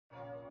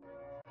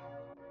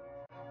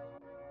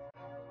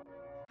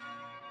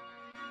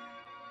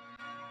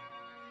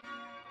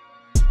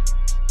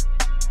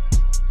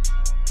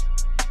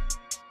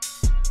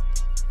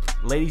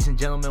Ladies and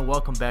gentlemen,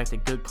 welcome back to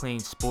Good Clean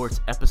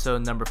Sports,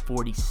 episode number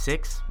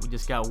 46. We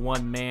just got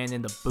one man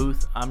in the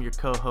booth. I'm your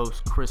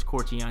co-host, Chris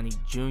Cortiani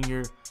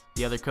Jr.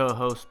 The other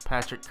co-hosts,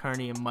 Patrick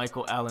Kearney and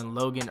Michael Allen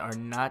Logan, are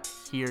not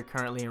here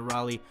currently in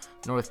Raleigh,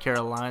 North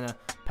Carolina.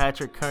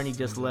 Patrick Kearney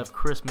just left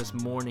Christmas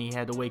morning. He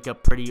had to wake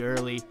up pretty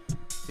early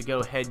to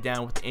go head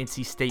down with the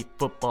NC State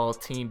football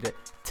team to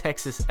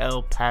Texas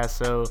El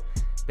Paso.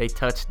 They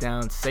touched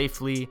down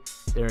safely.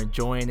 They're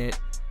enjoying it.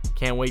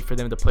 Can't wait for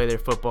them to play their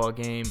football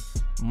game.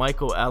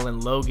 Michael Allen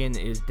Logan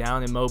is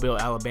down in Mobile,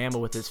 Alabama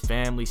with his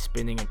family,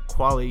 spending a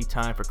quality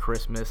time for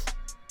Christmas.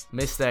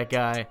 Miss that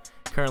guy.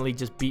 Currently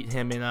just beat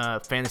him in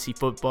fantasy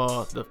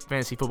football, the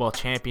fantasy football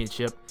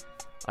championship.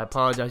 I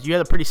apologize. You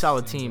had a pretty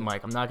solid team,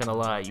 Mike. I'm not going to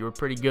lie. You were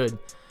pretty good.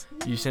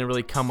 You just didn't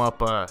really come up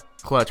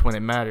clutch when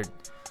it mattered.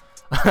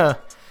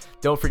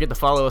 Don't forget to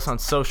follow us on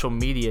social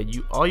media.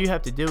 All you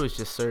have to do is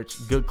just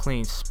search Good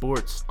Clean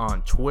Sports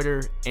on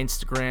Twitter,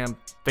 Instagram,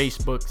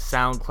 Facebook,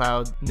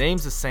 SoundCloud.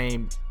 Name's the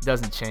same,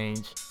 doesn't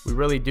change. We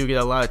really do get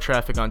a lot of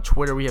traffic on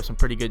Twitter. We have some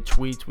pretty good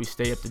tweets. We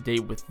stay up to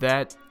date with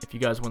that. If you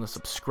guys want to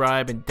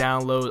subscribe and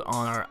download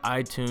on our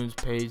iTunes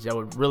page, that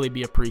would really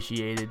be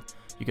appreciated.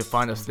 You can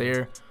find us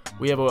there.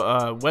 We have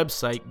a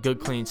website,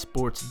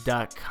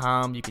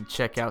 goodcleansports.com. You can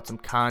check out some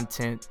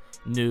content,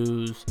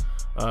 news,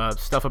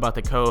 stuff about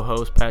the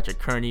co-host, Patrick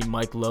Kearney,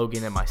 Mike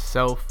Logan, and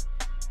myself.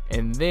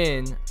 And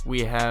then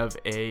we have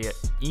a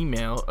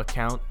email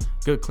account,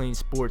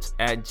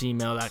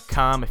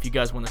 goodcleansports@gmail.com. If you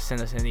guys want to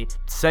send us any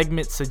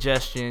segment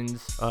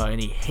suggestions,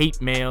 any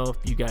hate mail, if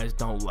you guys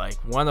don't like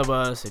one of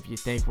us, if you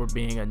think we're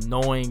being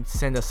annoying,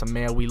 send us a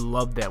mail. We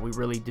love that. We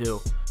really do.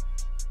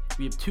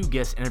 We have two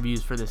guest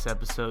interviews for this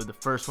episode. The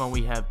first one,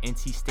 we have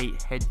NC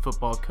State head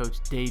football coach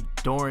Dave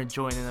Doeren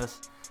joining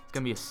us. It's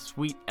going to be a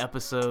sweet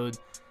episode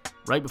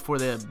right before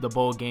the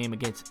bowl game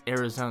against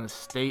Arizona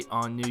State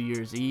on New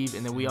Year's Eve.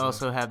 And then we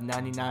also have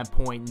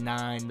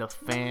 99.9 The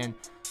Fan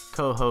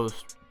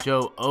co-host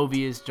Joe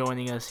Ovies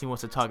joining us. He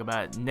wants to talk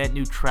about net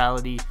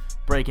neutrality,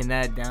 breaking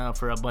that down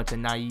for a bunch of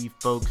naive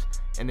folks.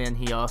 And then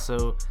he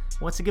also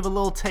wants to give a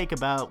little take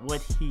about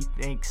what he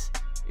thinks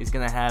is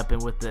going to happen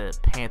with the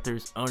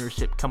Panthers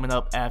ownership coming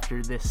up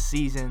after this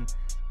season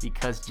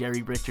because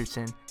Jerry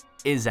Richardson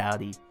is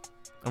outie.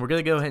 And we're going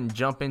to go ahead and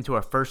jump into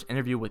our first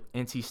interview with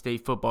NC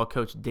State football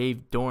coach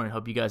Dave Doeren.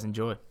 Hope you guys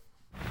enjoy.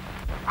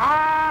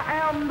 I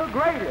am the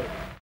greatest.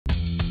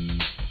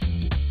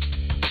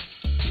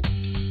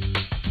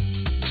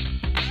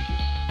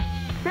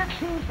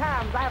 15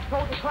 times I have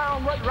told the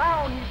clown what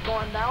round he's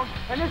going down,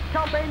 and this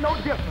chump ain't no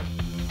different.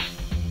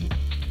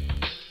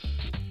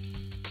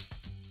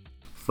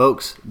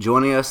 Folks,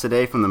 joining us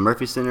today from the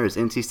Murphy Center is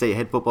NC State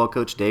head football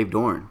coach Dave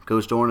Doeren.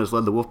 Coach Doeren has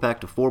led the Wolfpack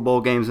to 4 bowl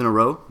games in a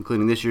row,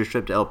 including this year's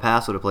trip to El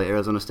Paso to play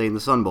Arizona State in the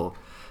Sun Bowl.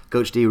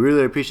 Coach D,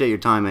 really appreciate your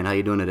time, man. How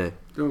you doing today?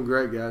 Doing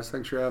great, guys.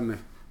 Thanks for having me.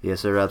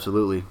 Yes, sir,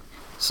 absolutely.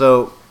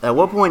 So, at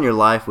what point in your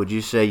life would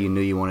you say you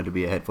knew you wanted to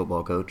be a head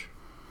football coach?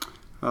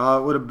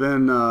 It would have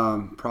been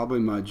probably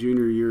my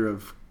junior year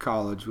of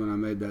college when I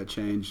made that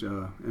change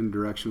in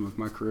direction with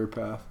my career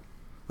path.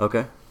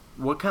 Okay.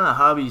 What kind of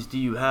hobbies do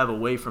you have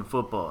away from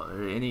football?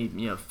 Or any,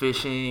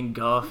 fishing,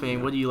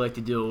 golfing? What do you like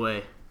to do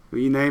away? Well,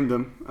 you named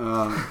them.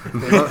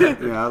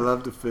 I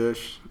love to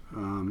fish.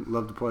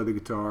 Love to play the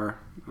guitar.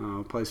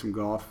 Play some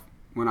golf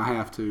when I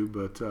have to,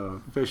 but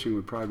fishing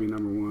would probably be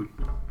number one.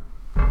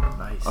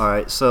 Nice. All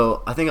right,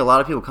 so I think a lot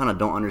of people kind of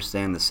don't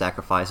understand the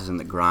sacrifices and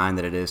the grind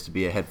that it is to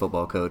be a head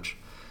football coach.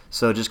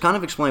 So just kind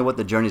of explain what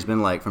the journey's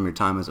been like from your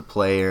time as a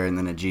player and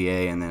then a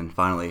GA and then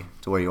finally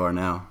to where you are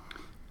now.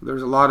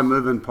 There's a lot of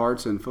moving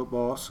parts in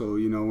football, so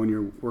when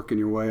you're working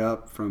your way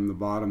up from the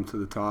bottom to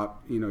the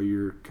top,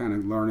 you're kind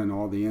of learning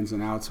all the ins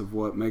and outs of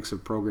what makes a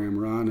program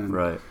run. And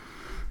right.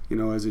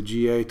 As a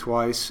GA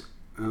twice,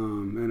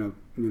 and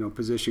a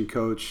position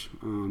coach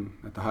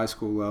at the high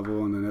school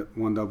level, and then at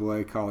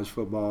 1AA college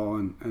football,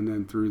 and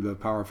then through the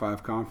Power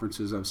 5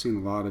 conferences, I've seen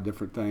a lot of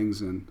different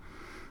things and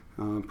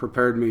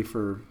prepared me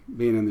for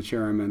being in the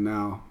chair I'm in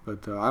now.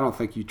 But I don't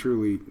think you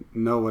truly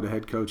know what a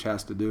head coach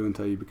has to do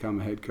until you become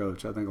a head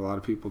coach. I think a lot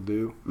of people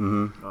do.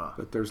 Mm-hmm.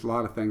 But there's a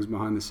lot of things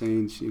behind the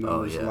scenes.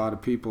 There's a lot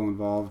of people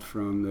involved,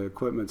 from the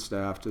equipment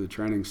staff to the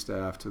training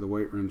staff to the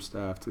weight room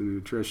staff to the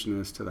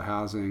nutritionists to the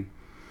housing,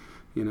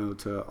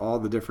 to all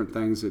the different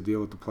things that deal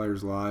with the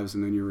players' lives,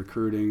 and then your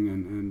recruiting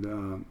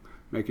and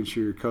making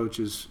sure your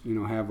coaches,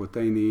 have what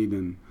they need,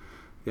 and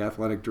the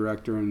athletic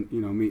director and,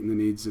 meeting the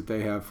needs that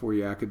they have for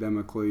you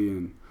academically.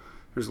 And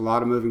there's a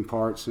lot of moving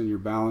parts, and you're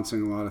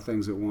balancing a lot of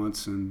things at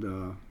once,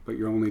 and but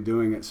you're only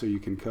doing it so you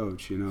can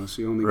coach, so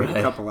you only get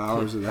a couple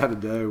hours of that a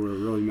day where it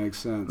really makes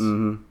sense.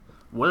 Mm-hmm.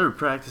 What are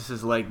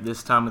practices like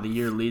this time of the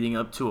year leading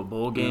up to a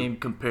bowl game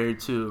compared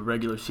to a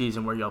regular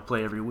season where y'all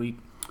play every week?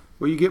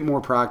 Well, you get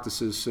more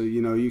practices, so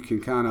you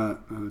can kind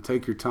of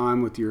take your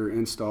time with your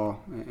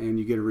install, and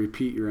you get to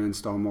repeat your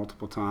install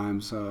multiple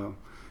times.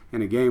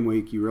 In a game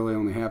week, you really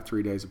only have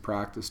 3 days of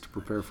practice to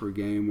prepare for a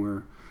game,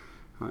 where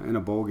in a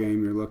bowl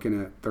game you're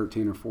looking at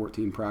 13 or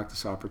 14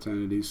 practice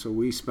opportunities. So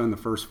we spend the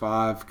first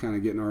 5 kind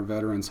of getting our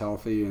veterans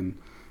healthy and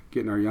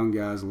getting our young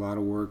guys a lot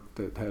of work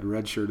that had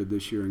redshirted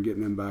this year and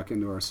getting them back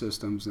into our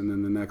systems. And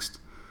then the next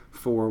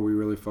 4, we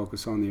really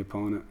focus on the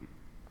opponent.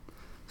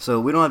 So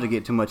we don't have to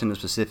get too much into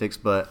specifics,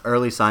 but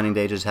early signing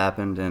day just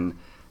happened, and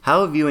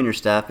how have you and your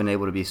staff been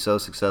able to be so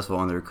successful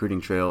on the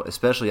recruiting trail,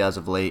 especially as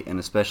of late and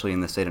especially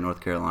in the state of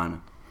North Carolina?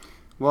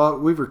 Well,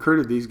 we've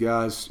recruited these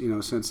guys,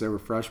 since they were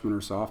freshmen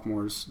or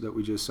sophomores that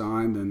we just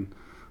signed, and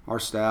our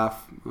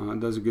staff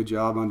does a good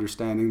job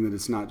understanding that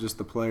it's not just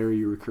the player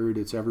you recruit,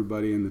 it's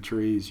everybody in the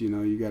trees.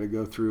 You got to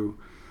go through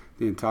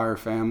the entire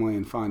family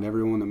and find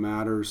everyone that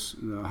matters,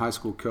 the high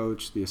school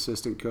coach, the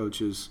assistant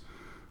coaches.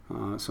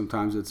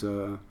 Sometimes it's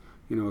a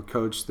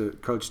coach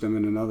that coached him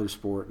in another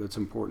sport that's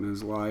important in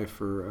his life,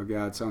 or a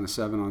guy that's on a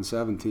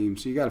 7-on-7 team.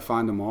 So you got to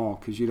find them all,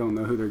 because you don't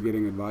know who they're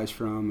getting advice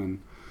from,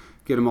 and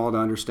get them all to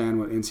understand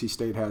what NC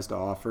State has to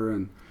offer,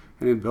 and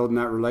then building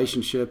that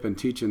relationship and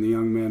teaching the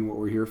young men what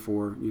we're here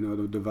for,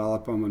 to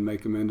develop them and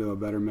make them into a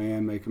better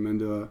man, make them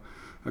into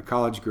a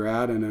college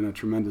grad and then a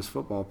tremendous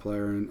football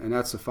player. And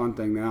that's the fun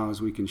thing now,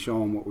 is we can show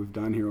them what we've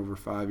done here over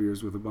 5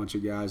 years with a bunch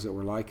of guys that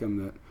were like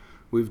them, that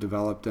we've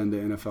developed into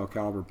NFL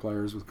caliber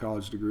players with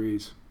college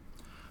degrees.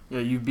 Yeah,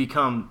 you've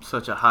become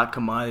such a hot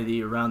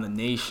commodity around the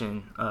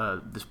nation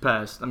over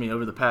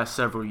the past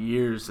several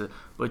years,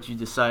 but you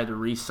decided to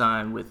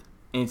re-sign with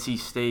NC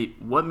State.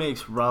 What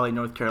makes Raleigh,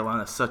 North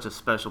Carolina such a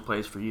special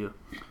place for you?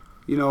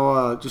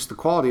 Just the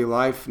quality of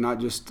life, not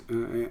just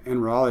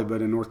in Raleigh,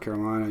 but in North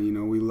Carolina.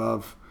 We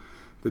love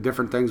the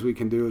different things we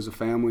can do as a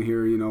family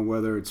here,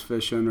 whether it's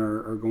fishing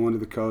or going to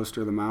the coast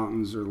or the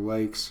mountains or the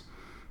lakes.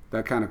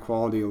 That kind of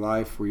quality of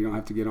life where you don't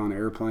have to get on an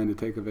airplane to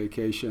take a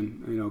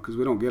vacation, because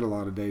we don't get a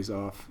lot of days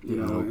off,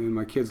 and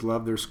my kids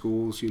love their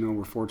schools.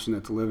 We're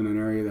fortunate to live in an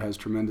area that has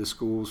tremendous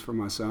schools for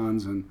my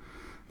sons, and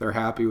they're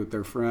happy with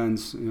their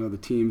friends, the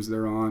teams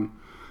they're on.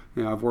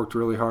 I've worked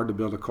really hard to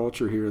build a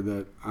culture here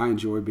that I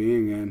enjoy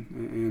being in,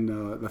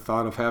 and the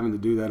thought of having to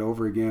do that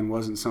over again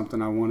wasn't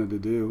something I wanted to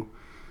do.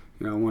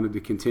 I wanted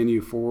to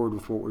continue forward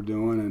with what we're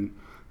doing, and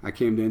I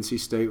came to NC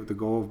State with the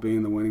goal of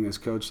being the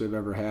winningest coach they've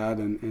ever had,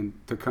 and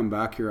to come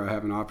back here, I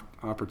have an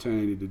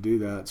opportunity to do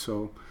that.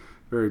 So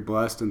very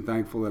blessed and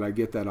thankful that I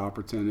get that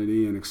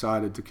opportunity, and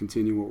excited to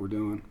continue what we're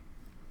doing.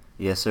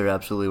 Yes, sir,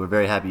 absolutely. We're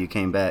very happy you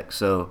came back.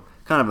 So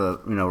kind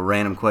of a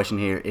random question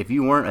here. If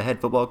you weren't a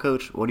head football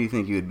coach, what do you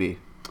think you would be?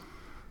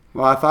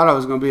 Well, I thought I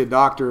was going to be a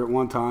doctor at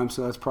one time,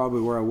 so that's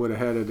probably where I would have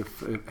headed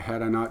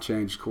had I not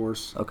changed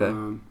course. Okay.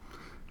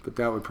 But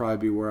that would probably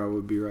be where I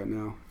would be right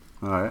now.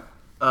 All right.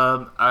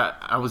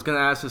 I was going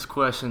to ask this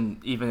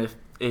question even if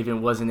Avent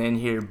wasn't in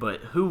here, but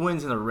who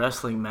wins in a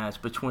wrestling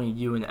match between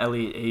you and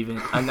Elliot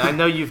Avent? I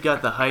know you've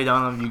got the height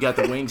on him, you got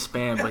the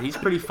wingspan, but he's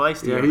pretty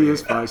feisty. Yeah, he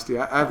is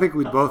feisty. I think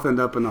we'd both end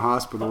up in the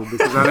hospital,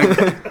 because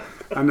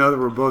I know that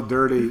we're both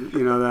dirty,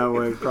 that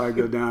way. Probably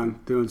go down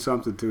doing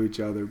something to each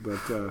other, but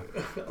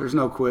there's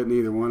no quitting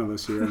either one of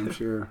us here, I'm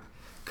sure.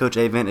 Coach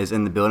Avent is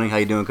in the building. How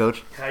you doing,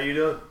 Coach? How you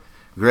doing?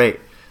 Great.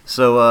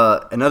 So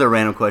another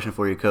random question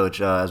for you,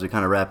 Coach, as we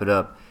kind of wrap it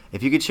up.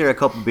 If you could share a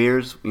couple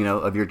beers,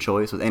 of your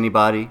choice with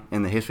anybody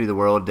in the history of the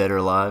world, dead or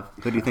alive,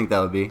 who do you think that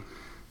would be?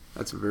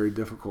 That's a very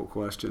difficult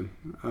question.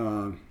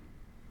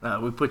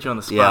 We put you on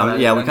the spot.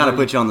 Yeah, we kind of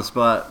put you on the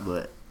spot,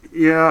 but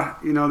yeah,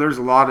 there's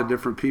a lot of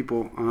different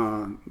people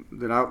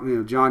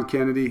that John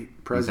Kennedy,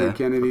 President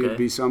Kennedy would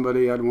be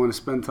somebody I'd want to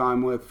spend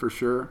time with for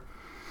sure.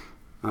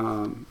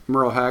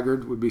 Merle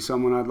Haggard would be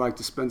someone I'd like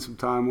to spend some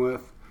time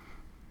with.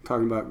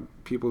 Talking about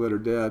people that are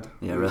dead.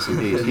 Yeah, rest in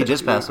peace. He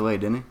just passed away,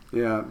 didn't he?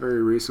 Yeah,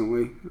 very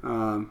recently.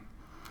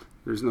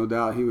 There's no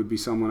doubt he would be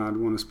someone I'd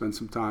want to spend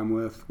some time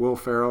with. Will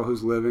Ferrell,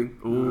 who's living.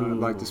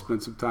 I'd like to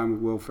spend some time with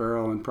Will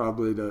Ferrell, and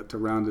probably to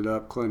round it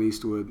up, Clint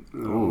Eastwood,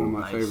 one of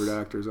my favorite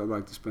actors. I'd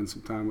like to spend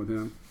some time with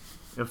him.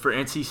 And for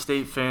NC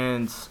State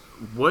fans,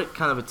 what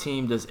kind of a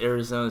team does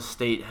Arizona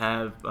State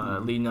have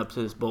leading up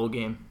to this bowl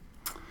game?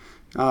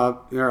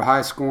 They're a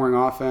high-scoring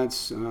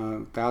offense,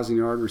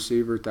 1,000-yard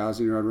receiver,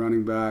 1,000-yard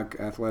running back,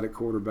 athletic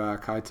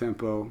quarterback, high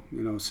tempo,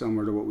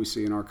 similar to what we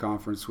see in our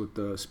conference with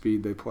the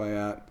speed they play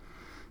at.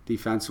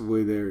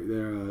 Defensively,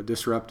 they're a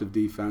disruptive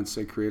defense.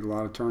 They create a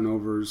lot of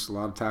turnovers, a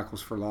lot of tackles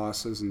for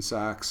losses and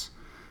sacks,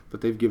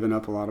 but they've given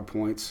up a lot of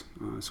points.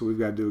 So we've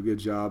got to do a good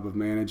job of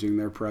managing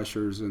their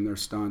pressures and their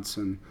stunts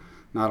and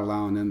not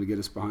allowing them to get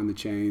us behind the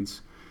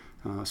chains.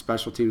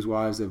 Special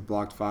teams-wise, they've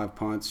blocked 5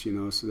 punts,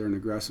 so they're an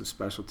aggressive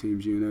special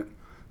teams unit.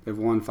 They've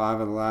won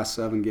 5 of the last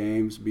 7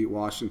 games, beat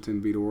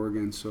Washington, beat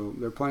Oregon. So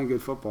they're playing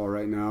good football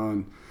right now,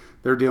 and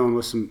they're dealing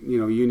with some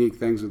unique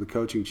things with the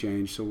coaching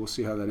change. So we'll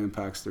see how that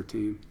impacts their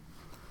team.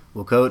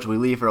 Well, Coach, we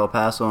leave for El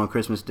Paso on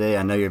Christmas Day.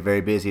 I know you're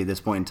very busy at this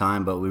point in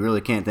time, but we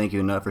really can't thank you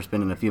enough for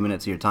spending a few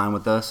minutes of your time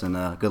with us, and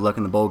good luck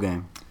in the bowl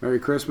game.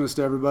 Merry Christmas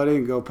to everybody,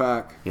 and go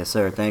Pack. Yes,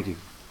 sir. Thank you.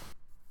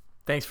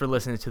 Thanks for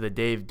listening to the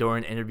Dave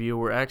Doeren interview.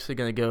 We're actually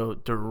going to go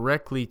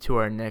directly to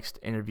our next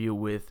interview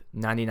with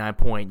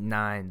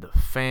 99.9 The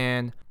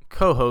Fan,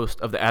 co-host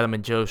of the Adam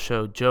and Joe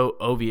Show, Joe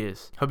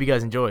Ovies. Hope you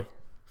guys enjoy.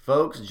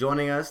 Folks,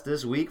 joining us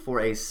this week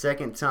for a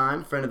second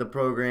time, friend of the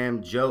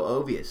program, Joe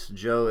Ovies.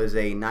 Joe is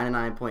a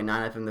 99.9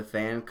 FM The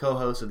Fan,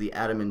 co-host of the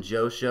Adam and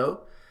Joe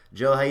Show.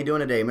 Joe, how you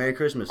doing today? Merry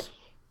Christmas.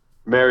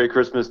 Merry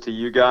Christmas to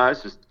you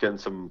guys. Just getting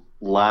some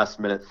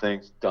last-minute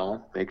things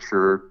done. Make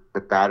sure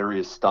the battery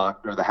is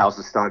stocked, or the house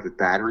is stocked with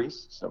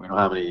batteries, so we don't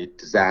have any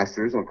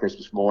disasters on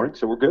Christmas morning.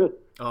 So we're good.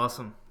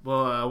 Awesome.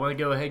 Well, I want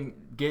to go ahead and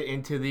get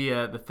into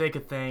the thick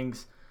of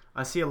things.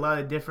 I see a lot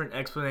of different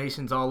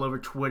explanations all over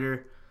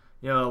Twitter.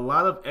 A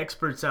lot of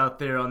experts out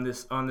there on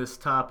this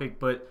topic,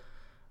 but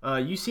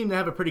you seem to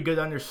have a pretty good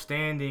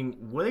understanding.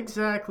 What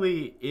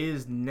exactly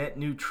is net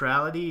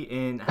neutrality,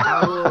 and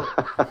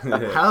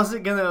how's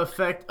it going to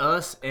affect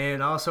us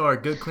and also our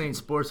Good Clean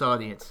Sports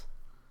audience?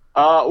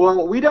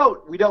 Well, we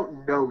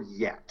don't know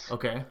yet.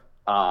 Okay.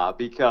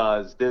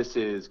 Because this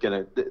is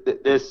gonna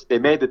they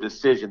made the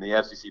decision. The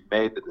FCC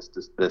made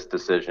this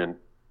decision,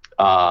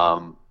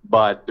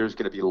 but there's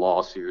going to be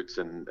lawsuits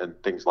and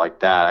things like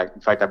that.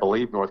 In fact, I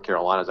believe North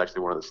Carolina is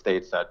actually one of the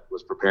states that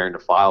was preparing to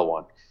file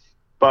one.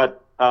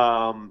 But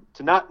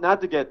to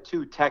not to get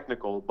too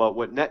technical, but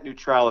what net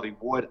neutrality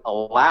would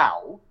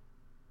allow,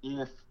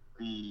 if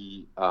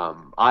the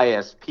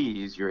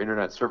ISPs, your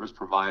internet service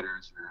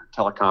providers, your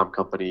telecom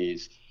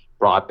companies,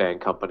 broadband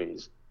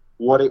companies,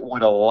 what it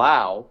would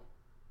allow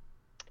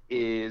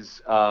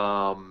is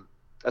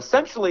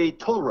essentially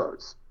toll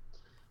roads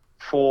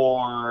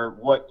for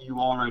what you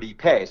already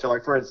pay. So,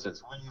 like, for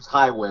instance, we use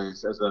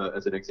highways as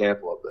an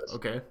example of this.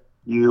 Okay.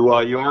 You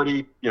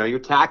already, your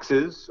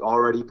taxes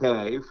already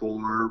pay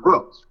for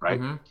roads, right?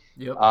 Mm-hmm.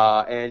 Yep.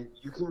 And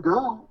you can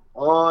go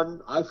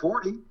on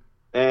I-40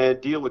 and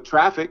deal with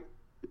traffic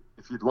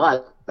if you'd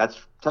like.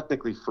 That's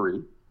technically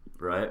free.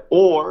 Right.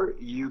 Or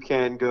you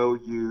can go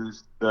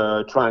use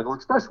the Triangle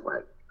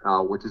Expressway,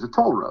 which is a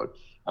toll road.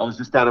 I was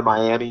just down in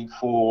Miami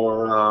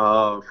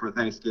for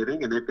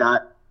Thanksgiving, and they've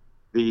got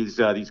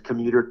these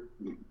commuter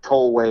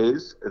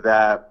tollways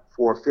that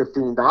for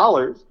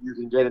 $15 you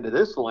can get into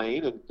this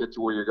lane and get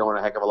to where you're going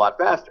a heck of a lot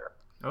faster.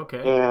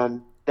 Okay.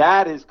 And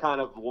that is kind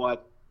of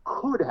what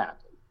could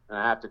happen. And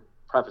I have to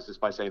preface this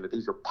by saying that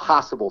these are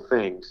possible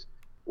things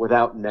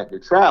without net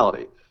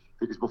neutrality.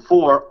 Because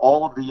before,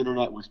 all of the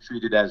internet was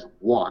treated as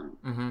one.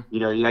 Mm-hmm.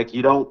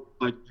 You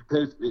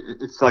pay.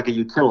 It's like a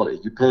utility.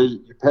 You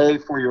pay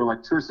for your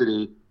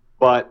electricity,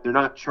 but they're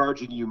not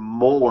charging you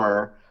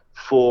more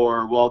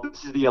for. Well,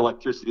 this is the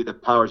electricity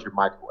that powers your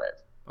microwave.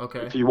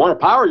 Okay. If you want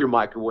to power your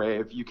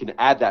microwave, you can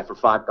add that for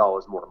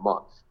 $5 more a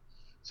month.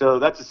 So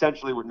that's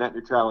essentially what net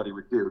neutrality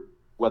would do.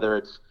 Whether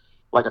it's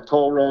like a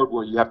toll road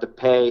where you have to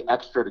pay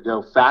extra to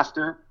go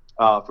faster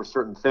for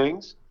certain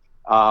things.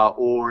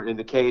 Or in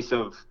the case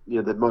of,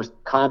 the most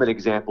common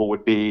example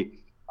would be,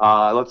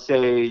 let's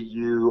say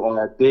you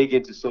are big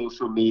into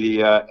social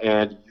media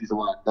and you use a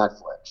lot of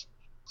Netflix.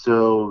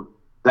 So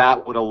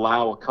that would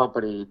allow a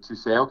company to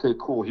say, okay,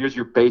 cool, here's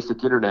your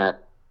basic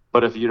internet,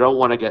 but if you don't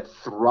want to get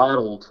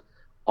throttled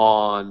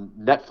on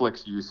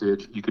Netflix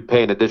usage, you could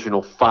pay an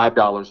additional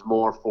 $5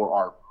 more for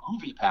our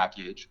movie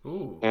package.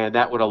 Ooh. And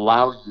that would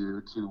allow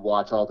you to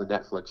watch all the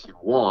Netflix you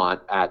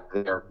want at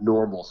their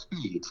normal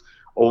speeds.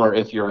 Or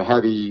if you're a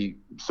heavy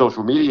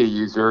social media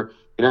user,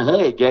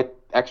 hey, get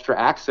extra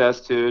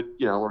access to,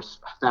 or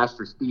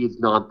faster speeds,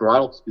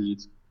 non-throttled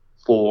speeds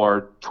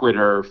for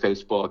Twitter,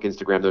 Facebook,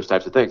 Instagram, those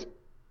types of things.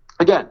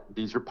 Again,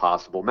 these are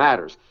possible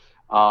matters.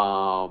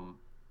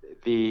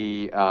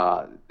 The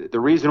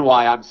reason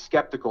why I'm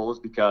skeptical is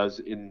because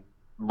in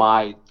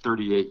my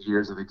 38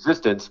 years of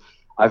existence,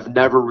 I've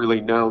never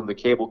really known the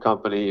cable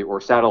company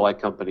or satellite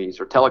companies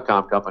or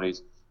telecom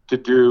companies to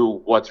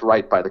do what's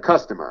right by the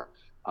customer.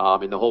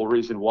 And the whole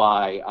reason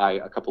why I,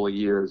 a couple of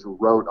years,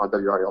 wrote on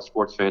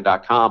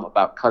WRLSportsFan.com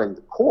about cutting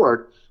the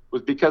cord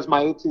was because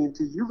my AT&T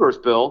U-verse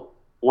bill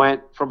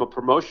went from a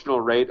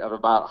promotional rate of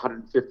about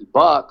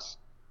 $150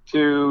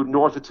 to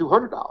north of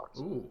 $200.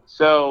 Ooh.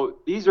 So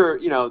these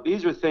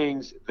are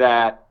things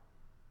that,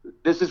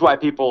 this is why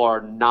people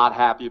are not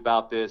happy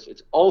about this.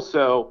 It's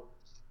also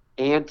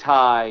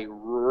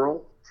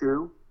anti-rural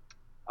too,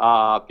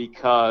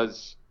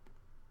 because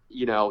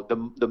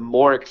the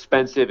more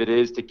expensive it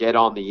is to get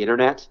on the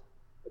internet,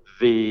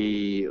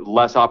 the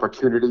less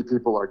opportunity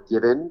people are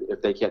given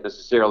if they can't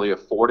necessarily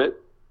afford it.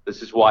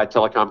 This is why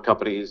telecom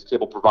companies,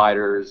 cable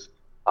providers,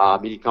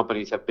 media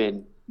companies have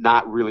been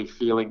not really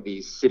feeling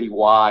these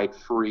citywide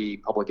free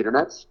public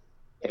internets,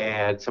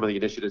 and some of the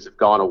initiatives have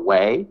gone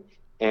away.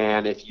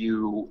 And if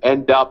you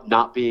end up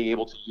not being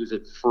able to use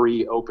it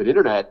free open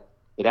internet,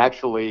 it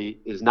actually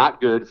is not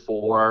good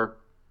for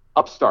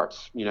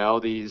upstarts.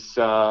 These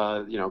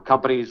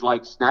companies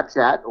like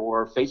Snapchat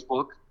or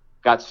Facebook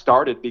got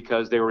started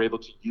because they were able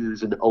to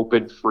use an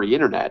open free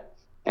internet,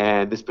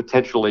 and this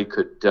potentially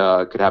could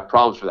have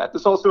problems for that.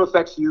 This also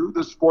affects you,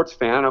 the sports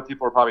fan. I know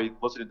people are probably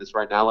listening to this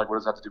right now, like, what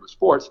does that have to do with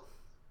sports?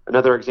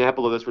 Another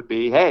example of this would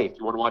be, hey, if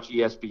you want to watch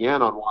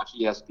ESPN on Watch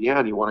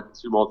ESPN, you want to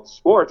consume all the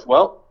sports,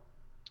 well,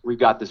 we've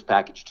got this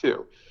package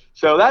too.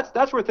 So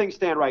that's where things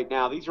stand right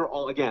now. These are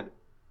all, again,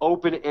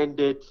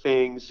 open-ended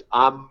things.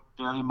 I'm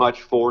very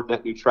much for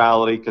net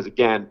neutrality because,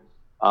 again,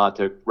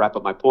 to wrap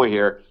up my point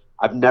here,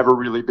 I've never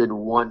really been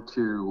one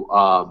to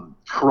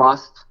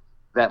trust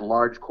that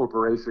large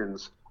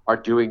corporations are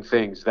doing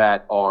things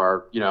that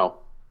are,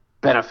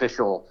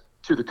 beneficial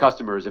to the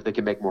customers if they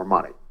can make more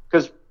money.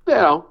 Because,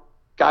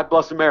 God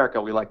bless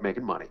America, we like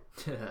making money.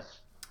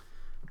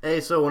 Hey,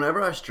 so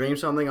whenever I stream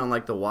something on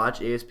like the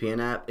Watch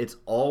ESPN app, it's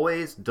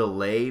always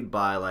delayed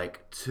by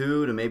like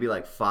 2 to maybe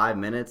like 5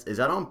 minutes. Is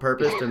that on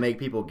purpose to make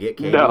people get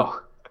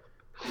cable?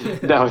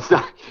 No, it's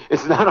not.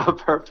 It's not on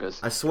purpose.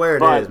 I swear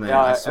it is, man.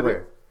 I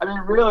swear. I mean,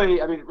 really,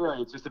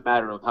 it's just a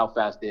matter of how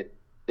fast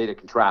data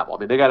can travel.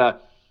 I mean,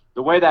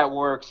 the way that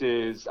works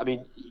is, I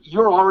mean,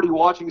 you're already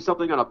watching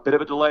something on a bit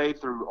of a delay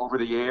through over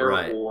the air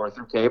or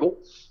through cable.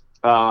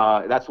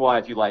 That's why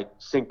if you like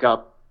sync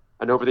up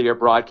an over-the-air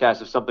broadcast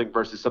of something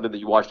versus something that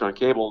you watched on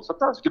cable,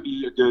 sometimes it could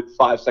be a good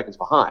 5 seconds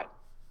behind,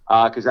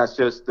 because that's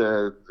just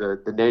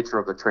the nature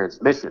of the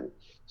transmission.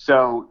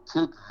 So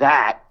take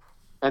that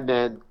and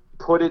then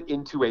put it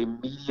into a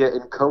media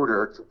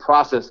encoder to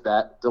process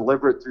that,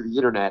 deliver it through the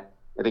internet,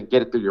 and then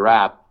get it through your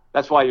app.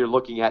 That's why you're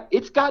looking at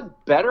it's gotten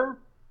better.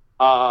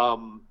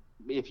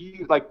 If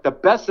you like, the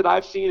best that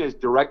I've seen is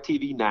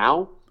DirecTV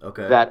Now,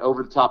 that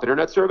over-the-top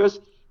internet service.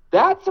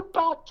 That's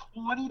about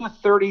 20 to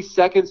 30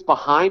 seconds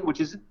behind,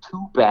 which isn't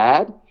too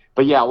bad.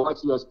 But yeah, Watch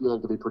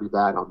ESPN can be pretty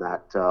bad on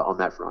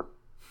that front.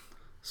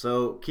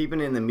 So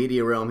keeping in the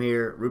media realm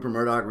here, Rupert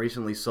Murdoch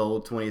recently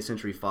sold 20th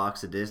Century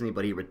Fox to Disney,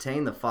 but he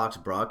retained the Fox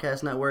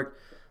broadcast network.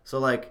 So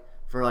like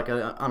for like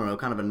a, I don't know,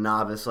 kind of a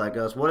novice like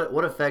us,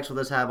 what effects will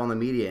this have on the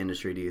media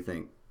industry, do you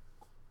think?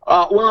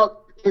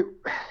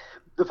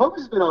 The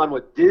focus has been on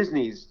what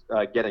Disney's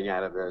getting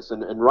out of this,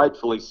 and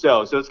rightfully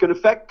so. So it's going to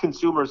affect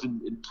consumers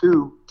in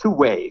two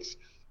ways.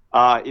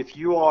 If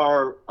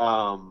you're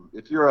a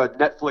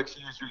Netflix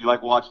user, you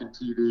like watching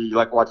TV, you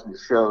like watching the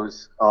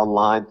shows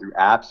online through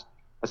apps.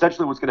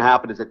 Essentially, what's going to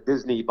happen is that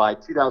Disney, by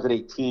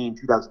 2018,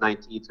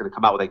 2019, is going to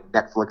come out with a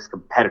Netflix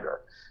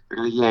competitor. They're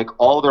going to yank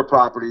all their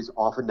properties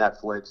off of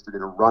Netflix. They're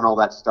going to run all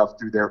that stuff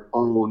through their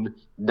own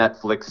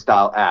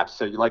Netflix-style apps.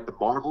 So you like the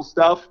Marvel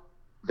stuff?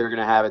 They're going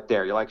to have it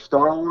there. You like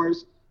Star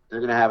Wars? They're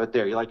going to have it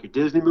there. You like your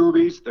Disney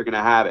movies? They're going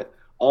to have it.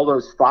 All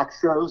those Fox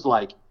shows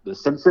like The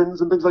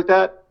Simpsons and things like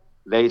that,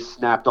 they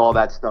snapped all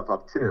that stuff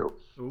up too.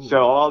 Ooh.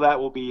 So all that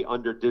will be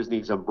under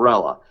Disney's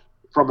umbrella.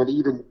 From an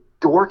even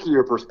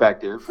dorkier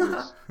perspective,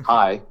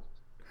 hi,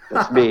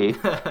 that's me,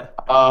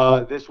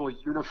 this will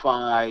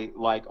unify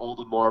like all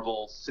the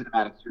Marvel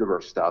Cinematic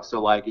Universe stuff.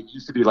 So like it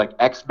used to be like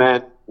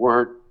X-Men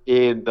weren't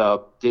in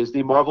the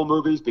Disney Marvel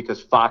movies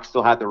because Fox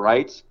still had the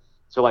rights.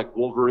 So like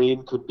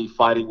Wolverine could be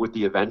fighting with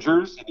the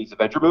Avengers in these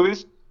Avenger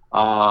movies.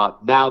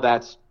 Now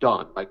that's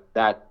done. Like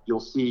that, you'll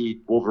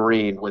see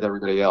Wolverine with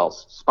everybody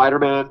else.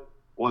 Spider-Man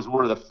was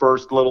one of the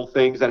first little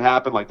things that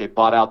happened. Like they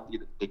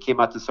came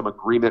out to some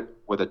agreement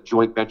with a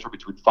joint venture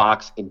between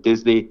Fox and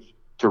Disney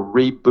to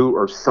reboot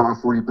or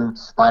soft reboot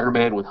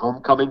Spider-Man with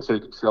Homecoming so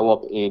he could show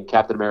up in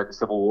Captain America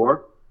Civil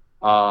War.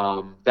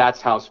 That's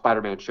how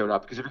Spider-Man showed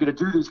up. Because if you're going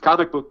to do these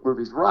comic book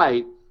movies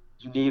right,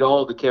 you need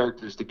all the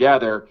characters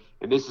together.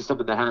 And this is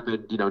something that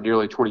happened,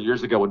 nearly 20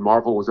 years ago when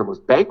Marvel was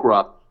almost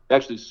bankrupt. They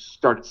actually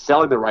started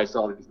selling the rights to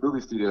all of these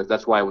movie studios.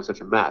 That's why it was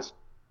such a mess.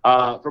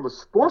 From a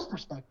sports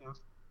perspective,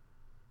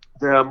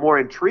 the more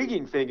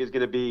intriguing thing is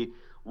going to be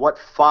what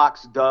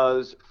Fox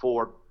does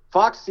for –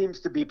 Fox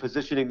seems to be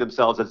positioning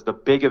themselves as the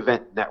big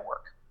event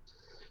network.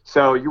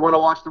 So you want to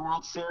watch the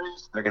World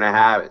Series? They're going to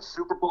have it.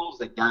 Super Bowls,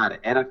 they got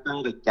it.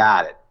 NFL, they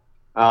got it.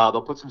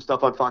 They'll put some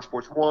stuff on Fox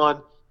Sports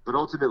 1. But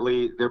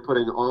ultimately, they're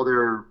putting all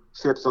their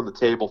chips on the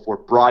table for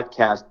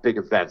broadcast big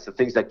events, the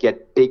things that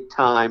get big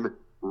time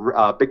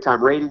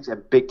ratings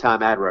and big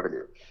time ad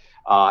revenue.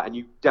 And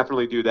you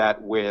definitely do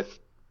that with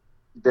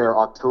their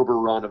October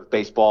run of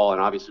baseball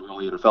and obviously all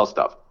the NFL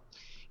stuff.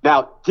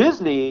 Now,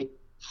 Disney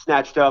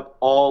snatched up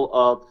all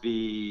of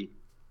the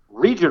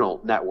regional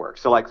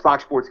networks. So like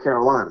Fox Sports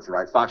Carolinas,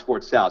 right? Fox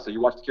Sports South. So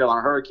you watch the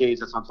Carolina Hurricanes,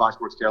 that's on Fox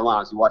Sports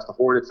Carolinas. You watch the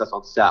Hornets, that's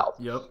on South.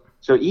 Yep.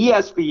 So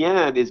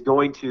ESPN is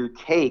going to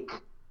take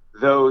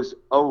those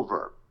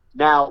over.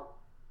 Now,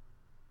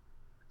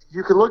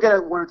 you can look at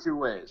it one or two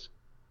ways.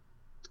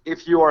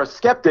 If you are a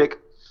skeptic,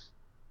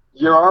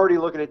 you're already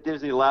looking at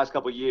Disney the last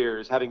couple of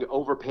years having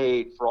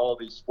overpaid for all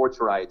these sports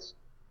rights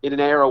in an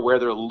era where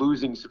they're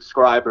losing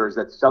subscribers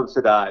that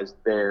subsidize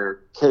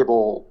their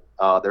cable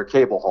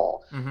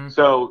haul. Mm-hmm.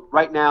 So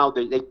right now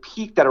they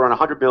peaked at around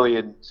 100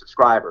 million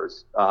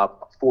subscribers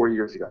 4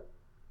 years ago.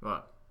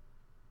 Right.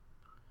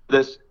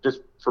 This,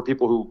 just for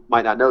people who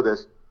might not know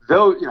this,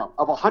 though,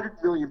 of 100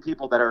 million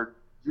people that are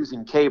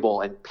using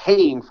cable and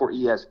paying for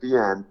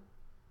ESPN,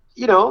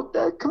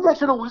 the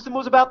conventional wisdom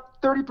was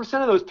about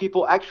 30% of those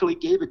people actually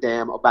gave a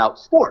damn about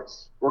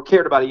sports or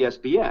cared about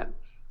ESPN.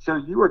 So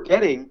you were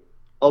getting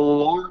a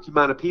large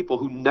amount of people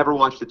who never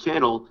watched the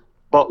channel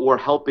but were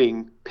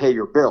helping pay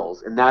your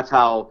bills. And that's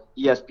how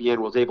ESPN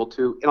was able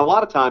to, and a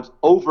lot of times,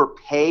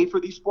 overpay for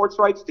these sports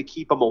rights to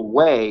keep them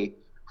away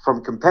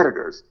from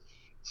competitors.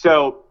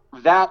 So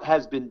that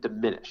has been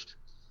diminished.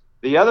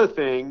 The other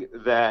thing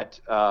that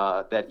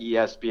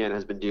ESPN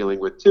has been dealing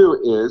with too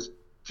is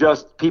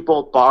just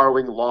people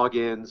borrowing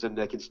logins, and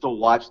they can still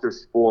watch their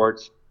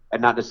sports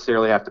and not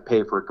necessarily have to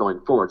pay for it going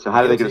forward. So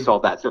how are they going to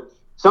solve that? So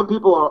some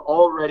people are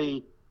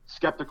already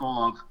skeptical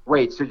of,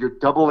 wait, so you're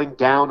doubling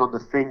down on the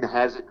thing that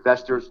has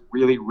investors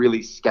really,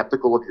 really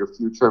skeptical of your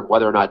future and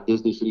whether or not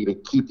Disney should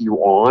even keep you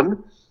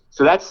on.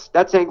 So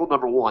that's angle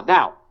number one.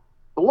 Now,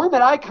 the one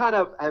that I kind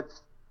of have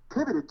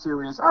pivoted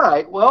to is, all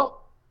right,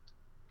 well,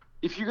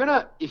 if you're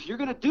gonna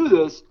do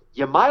this,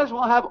 you might as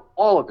well have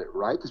all of it,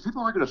 right? Because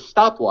people aren't going to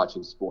stop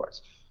watching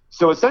sports.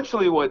 So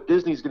essentially what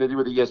Disney's going to do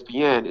with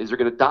ESPN is they're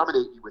going to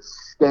dominate you with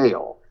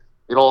scale.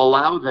 It'll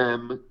allow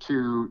them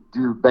to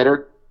do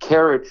better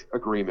carriage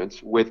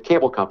agreements with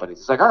cable companies.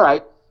 It's like, all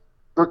right,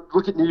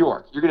 look at New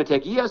York. You're going to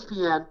take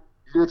ESPN,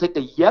 you're going to take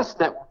the Yes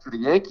Network for the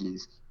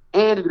Yankees,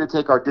 and you're going to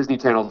take our Disney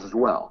channels as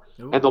well.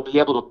 Ooh. And they'll be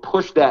able to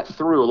push that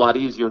through a lot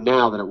easier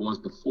now than it was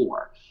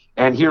before.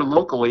 And here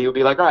locally, it'll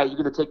be like, all right,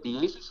 you're going to take the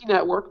ACC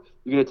network,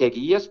 you're going to take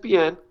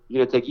ESPN,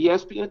 you're going to take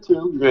ESPN2,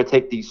 you're going to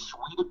take these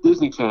suite of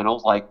Disney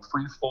channels like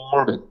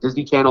Freeform and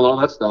Disney Channel, all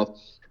that stuff,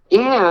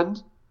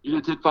 and you're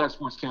going to take Fox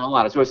Sports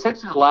Carolina. So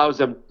essentially it allows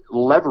them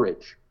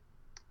leverage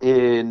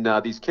in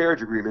these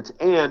carriage agreements,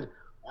 and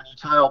when you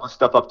tie all this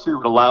stuff up too,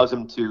 it allows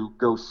them to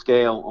go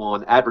scale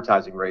on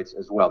advertising rates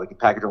as well. They can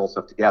package all this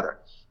stuff together.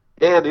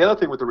 And the other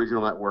thing with the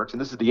regional networks,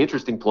 and this is the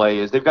interesting play,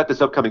 is they've got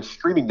this upcoming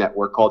streaming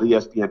network called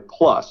ESPN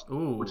Plus,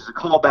 which is a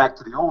callback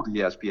to the old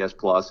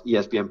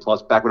ESPN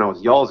Plus, back when I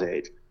was y'all's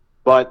age.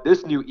 But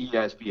this new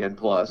ESPN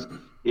Plus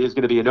is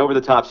going to be an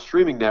over-the-top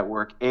streaming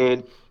network,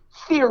 and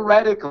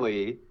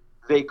theoretically,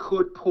 they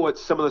could put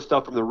some of the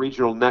stuff from the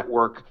regional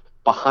network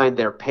behind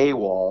their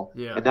paywall,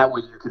 and that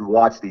way you can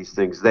watch these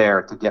things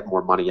there to get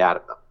more money out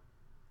of them.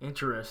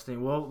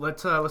 Interesting. Well,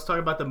 let's talk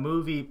about the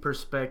movie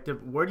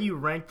perspective. Where do you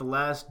rank The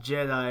Last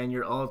Jedi in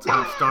your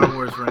all-time Star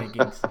Wars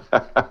rankings?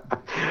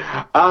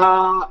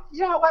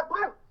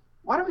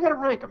 Why do we gotta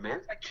rank them, man?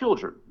 It's like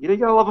children. You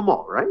gotta love them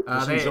all, right?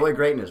 Just enjoy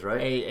greatness, right?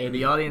 Hey,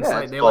 the audience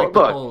like the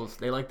polls.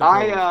 They like the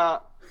polls.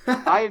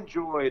 I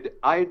enjoyed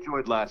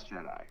Last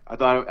Jedi. I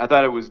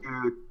thought it was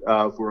good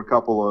for a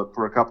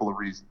couple of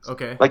reasons.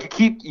 Okay. Like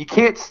you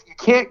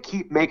can't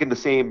keep making the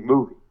same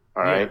movie.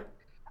 All right. Yeah.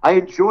 I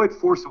enjoyed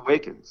Force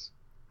Awakens,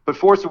 but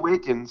Force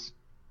Awakens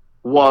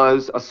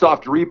was a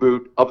soft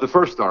reboot of the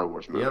first Star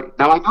Wars movie. Yep.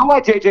 Now I know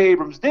why J.J.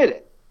 Abrams did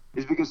it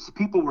is because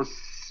people were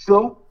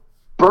so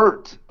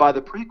burnt by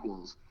the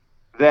prequels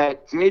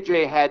that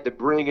J.J. had to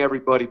bring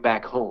everybody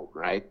back home,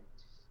 right?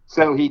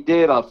 So he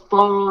did a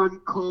fun,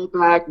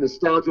 callback,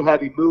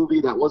 nostalgia-heavy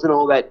movie that wasn't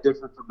all that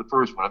different from the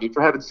first one. I mean,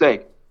 for heaven's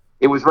sake,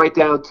 it was right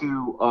down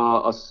to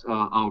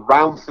a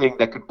round thing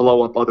that could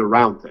blow up other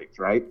round things,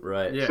 right?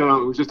 Right. Yeah.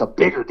 So it was just a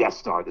bigger Death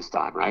Star this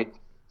time, right?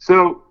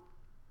 So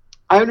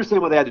I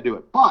understand why they had to do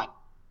it, but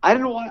I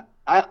didn't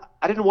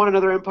want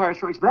another Empire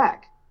Strikes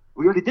Back.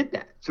 We already did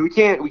that, so we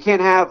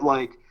can't have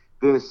like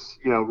this,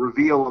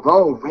 reveal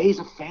of Rey's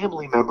a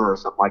family member or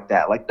something like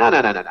that. Like no.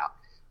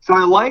 So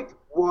I liked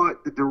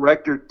what the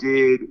director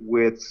did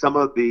with some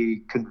of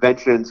the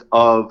conventions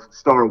of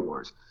Star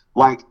Wars.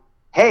 Like,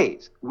 hey,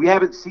 we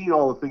haven't seen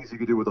all the things you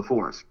can do with the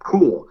Force.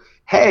 Cool.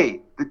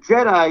 Hey, the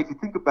Jedi, if you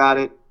think about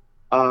it,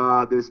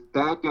 this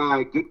bad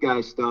guy, good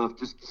guy stuff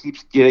just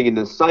keeps getting in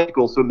this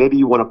cycle, so maybe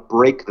you want to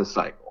break the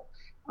cycle.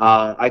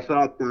 I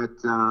thought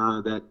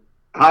that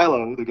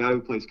Kylo, the guy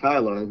who plays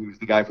Kylo, who's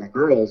the guy from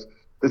Girls,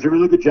 does a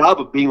really good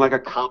job of being like a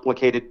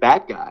complicated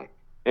bad guy.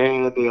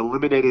 And they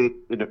eliminated,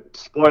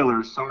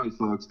 spoilers, sorry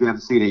folks, they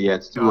haven't seen it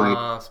yet, it's too late.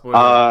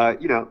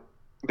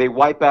 They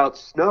wipe out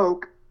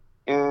Snoke,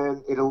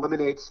 and it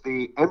eliminates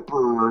the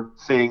Emperor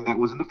thing that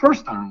was in the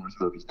first Star Wars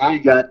movies. Now you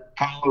got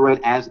Kylo Ren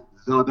as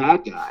the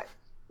bad guy.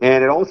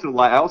 And I also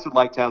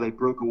liked how they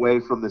broke away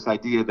from this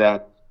idea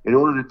that in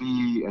order to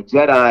be a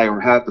Jedi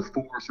or have the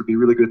Force or be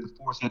really good at the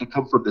Force, you had to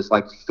come from this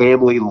like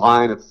family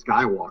line of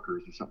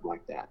Skywalkers or something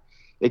like that.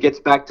 It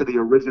gets back to the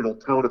original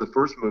tone of the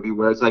first movie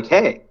where it's like,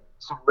 hey,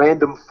 some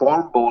random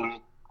farm boy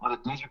on a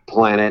desert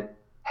planet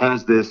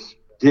has this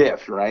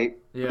gift, right?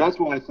 Yeah. That's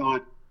why I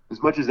thought,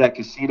 as much as that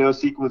casino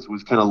sequence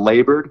was kind of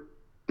labored,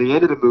 the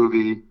end of the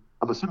movie,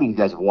 I'm assuming you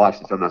guys have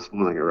watched it, so I'm not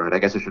spoiling it, right? I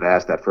guess I should have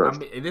asked that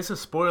first. This is a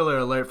spoiler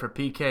alert for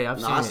PK. I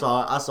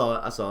saw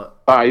it.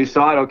 All right, you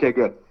saw it? Okay,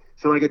 good.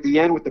 So like at the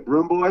end with the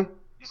broom boy,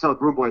 you saw the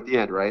broom boy at the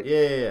end, right?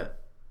 Yeah.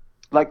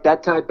 Like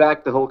that tied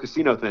back the whole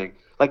casino thing.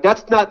 Like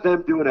that's not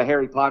them doing a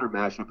Harry Potter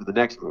mashup for the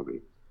next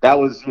movie. That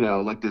was,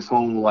 like this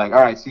whole, like,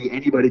 all right, see,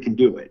 anybody can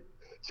do it.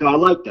 So I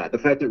like that. The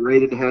fact that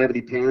Rey didn't have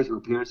any parents, or her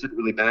parents didn't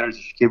really matter.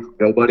 She came from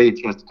nobody, and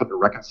she has to come to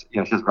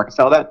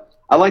reconcile that.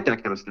 I like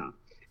that kind of stuff.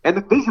 And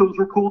the visuals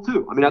were cool,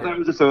 too. I mean, I thought it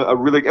was just it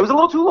was a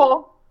little too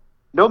long.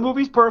 No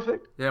movie's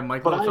perfect. Yeah,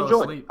 Michael but I fell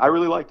enjoyed asleep. it. I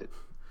really liked it.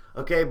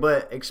 Okay,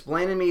 but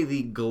explain to me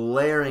the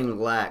glaring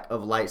lack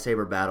of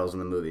lightsaber battles in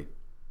the movie.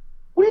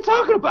 What are you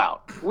talking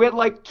about? We had,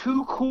 like,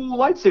 2 cool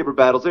lightsaber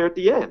battles there at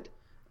the end.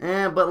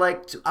 But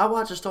I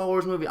watch a Star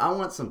Wars movie. I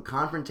want some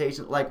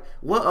confrontation. Like,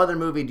 what other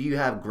movie do you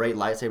have great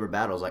lightsaber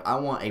battles? Like, I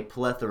want a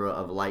plethora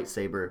of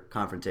lightsaber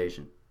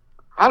confrontation.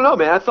 I don't know,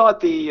 man. I thought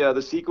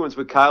the sequence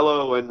with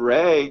Kylo and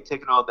Rey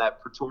taking on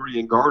that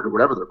Praetorian Guard or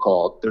whatever they're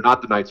called. They're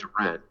not the Knights of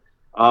Ren.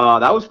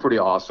 That was pretty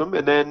awesome.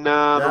 And then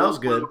that was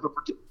good.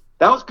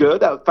 That was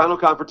good. That final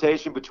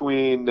confrontation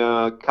between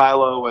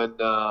Kylo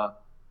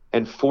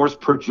and force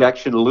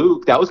projection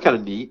Luke. That was kind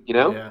of neat, you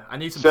know? Yeah, I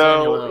need some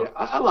Samuel.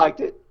 I liked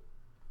it.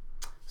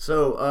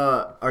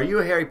 So, are you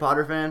a Harry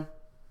Potter fan?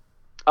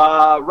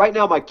 Right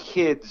now, my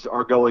kids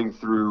are going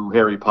through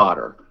Harry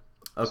Potter.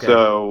 Okay.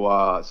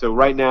 So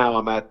right now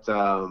I'm at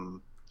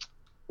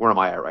where am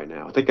I at right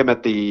now? I think I'm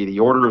at the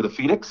Order of the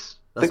Phoenix.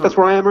 That's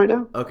where I am right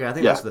now. Okay, I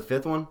think that's the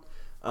 5th one.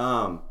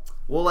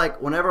 Well,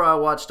 like whenever I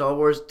watch Star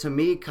Wars, to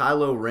me,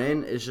 Kylo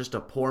Ren is just a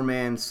poor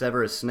man's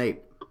Severus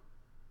Snape.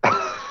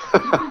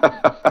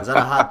 Is that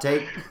a hot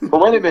take?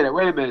 But wait a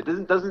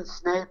minute. Doesn't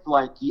Snape,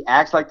 like, he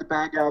acts like the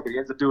bad guy, but he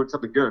ends up doing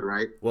something good,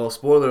 right? Well,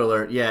 spoiler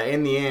alert. Yeah,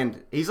 in the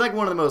end, he's like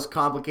one of the most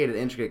complicated,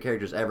 intricate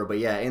characters ever. But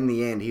yeah, in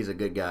the end, he's a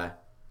good guy.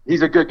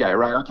 He's a good guy,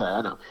 right? Okay,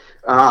 I know.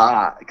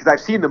 Because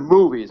I've seen the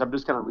movies. I'm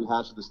just kind of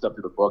rehashing the stuff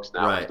through the books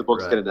now. Right, the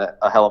books get into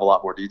a hell of a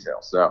lot more detail.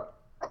 So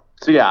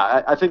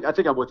yeah, I think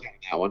I'm with you on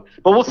that one.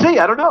 But we'll see.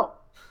 I don't know.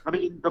 I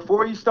mean,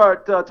 before you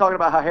start talking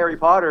about how Harry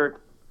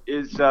Potter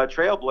is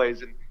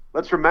trailblazing,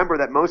 let's remember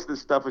that most of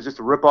this stuff was just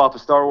a ripoff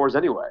of Star Wars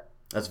anyway.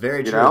 That's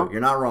very true. Know? You're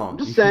not wrong. I'm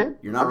just saying.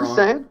 You're not wrong. Just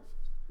saying.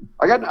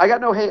 I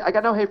got no hate. I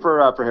got no hate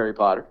for Harry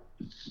Potter.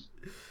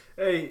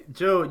 Hey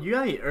Joe, you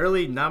got any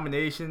early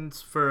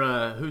nominations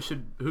for who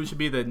should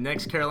be the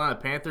next Carolina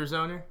Panthers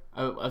owner?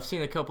 I've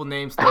seen a couple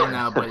names thrown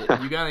out,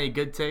 but you got any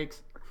good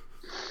takes?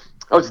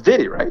 Oh, it's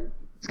Diddy, right?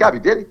 It's got to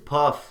be Diddy.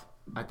 Puff.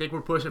 I think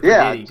we're pushing for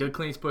Diddy. Good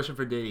Clean's pushing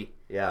for Diddy.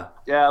 Yeah.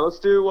 Yeah, let's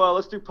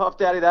do Puff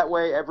Daddy. That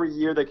way, every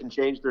year they can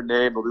change their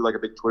name. They'll do like a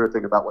big Twitter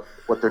thing about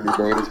what their new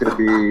name is going to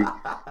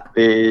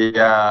be.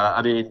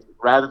 I mean,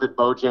 rather than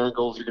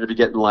Bojangles, you're going to be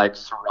getting like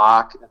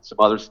Ciroc and some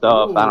other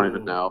stuff. Ooh. I don't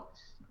even know.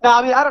 No,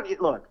 I mean,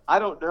 I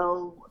don't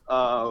know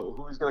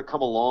who's going to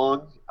come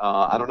along.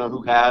 I don't know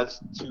who has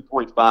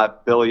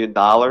 $2.5 billion.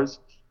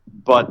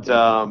 But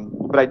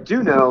I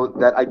do know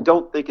that I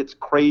don't think it's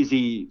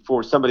crazy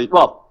for somebody.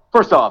 Well,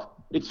 first off,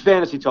 it's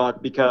fantasy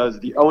talk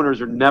because the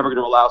owners are never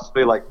going to allow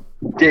somebody like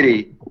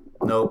Diddy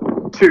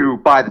to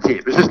buy the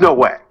team. There's just no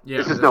way. Yeah,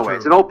 there's just no way.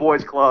 It's an old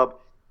boys club.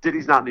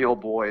 Diddy's not in the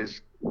old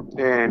boys.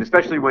 And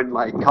especially when,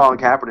 like, Colin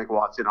Kaepernick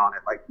walks in on it,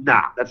 like,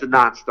 nah, that's a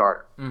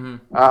non-starter.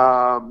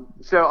 Mm-hmm.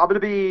 So I'm going to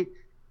be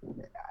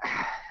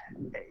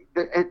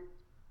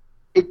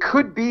it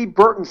could be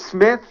Burton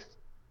Smith,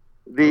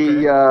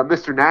 the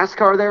Mr.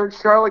 NASCAR there in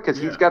Charlotte,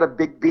 because he's got a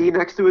big B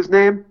next to his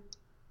name.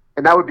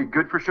 And that would be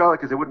good for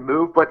Charlotte because it wouldn't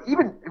move. But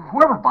even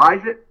whoever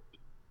buys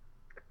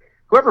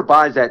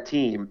that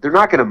team, they're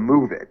not going to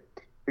move it.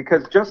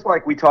 Because just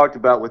like we talked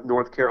about with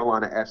North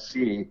Carolina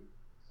SC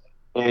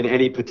and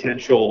any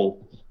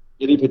potential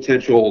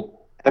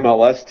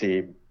MLS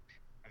team,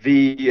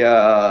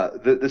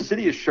 the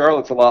city of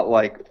Charlotte's a lot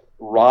like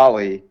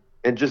Raleigh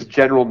and just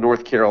general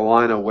North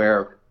Carolina,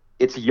 where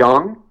it's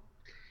young,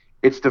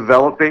 it's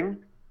developing,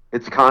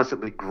 it's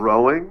constantly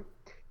growing,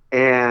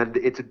 and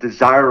it's a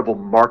desirable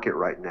market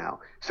right now.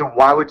 So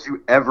why would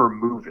you ever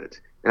move it?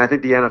 And I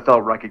think the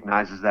NFL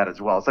recognizes that as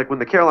well. It's like when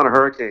the Carolina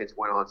Hurricanes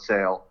went on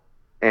sale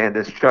and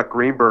this Chuck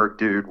Greenberg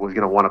dude was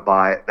going to want to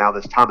buy it. Now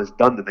this Thomas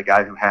Dundon, the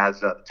guy who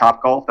has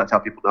Topgolf, that's how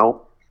people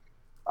know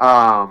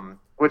him.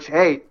 Which,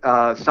 hey,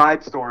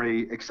 side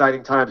story,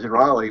 exciting times in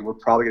Raleigh. We're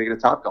probably going to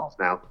get a Topgolf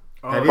now.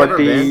 Have you ever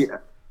been?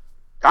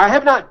 I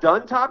have not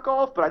done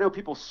Topgolf, but I know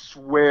people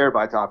swear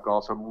by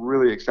Topgolf, so I'm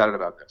really excited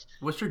about this.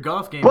 What's your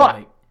golf game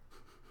like?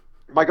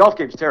 My golf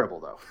game's terrible,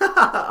 though.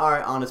 All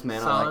right, honest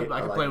man. Solid. I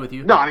can play with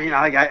you. No, I mean,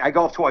 I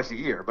golf twice a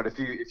year, but if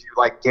you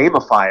like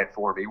gamify it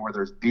for me, where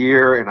there's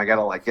beer and I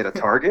gotta like get a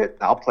target,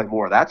 I'll play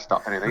more of that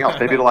stuff than anything else.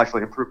 Maybe it'll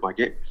actually improve my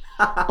game.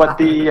 But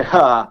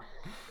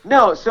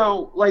no,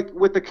 so like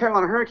with the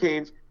Carolina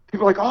Hurricanes,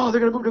 people are like, oh,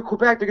 they're gonna move to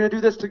Quebec, they're gonna do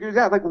this, they're gonna do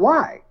that. Like,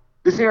 why?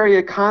 This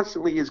area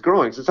constantly is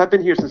growing. Since I've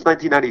been here since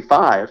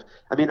 1995,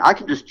 I mean, I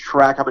can just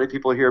track how many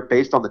people are here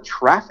based on the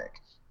traffic.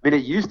 I mean,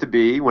 it used to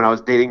be when I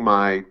was dating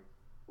my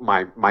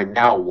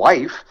now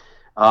wife,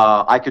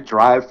 I could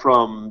drive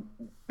from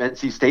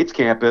NC State's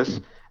campus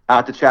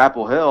out to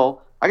Chapel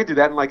Hill. I could do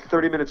that in like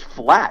 30 minutes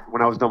flat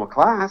when I was done with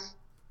class.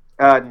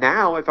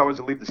 Now, if I was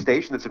to leave the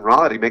station that's in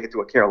Raleigh to make it to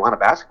a Carolina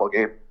basketball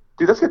game,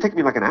 dude, that's going to take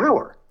me like an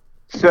hour.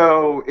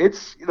 So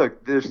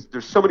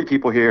there's so many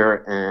people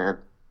here, and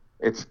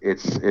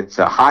it's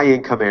a high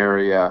income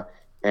area,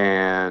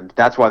 and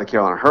that's why the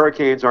Carolina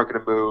Hurricanes aren't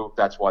going to move.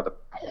 That's why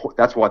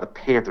the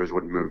Panthers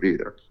wouldn't move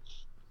either.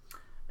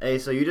 Hey,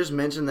 so you just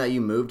mentioned that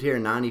you moved here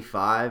in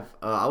 95.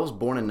 I was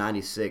born in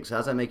 96. How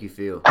does that make you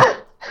feel?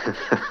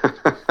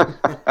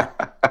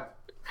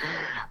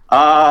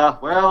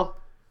 Well,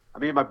 I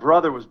mean, my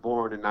brother was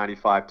born in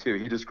 95 too.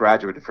 He just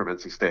graduated from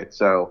NC State.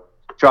 So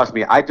trust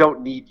me, I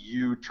don't need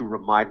you to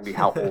remind me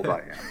how old I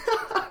am.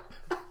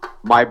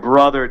 My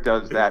brother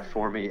does that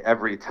for me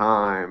every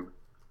time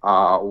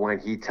when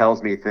he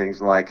tells me things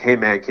like, hey,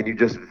 man, can you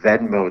just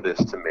Venmo this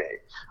to me?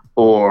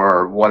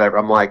 Or whatever.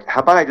 I'm like,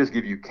 how about I just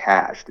give you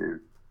cash, dude?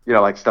 You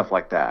know, like stuff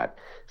like that.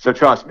 So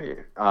trust me,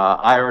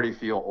 I already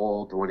feel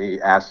old when he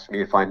asks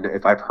me if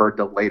I've heard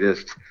the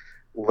latest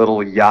Little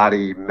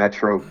Yachty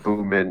Metro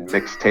Boomin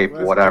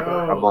mixtape, whatever.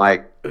 Go. I'm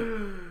like,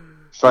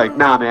 It's like,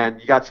 nah, man,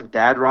 you got some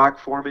dad rock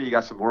for me? You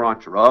got some more on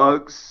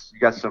drugs? You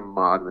got some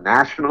The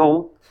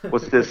National?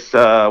 What's this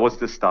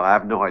stuff? I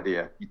have no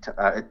idea.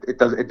 It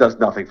does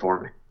nothing for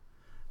me.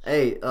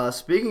 Hey,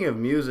 speaking of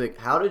music,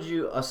 how did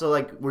you?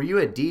 Were you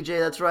a DJ?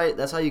 That's right.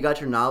 That's how you got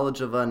your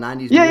knowledge of '90s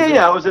music.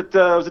 Yeah. I was at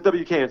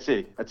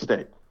WKNC at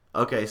State.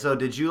 Okay, so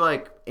did you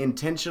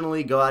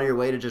intentionally go out of your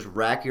way to just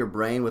rack your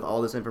brain with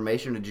all this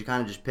information, or did you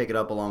kind of just pick it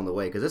up along the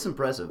way? Because it's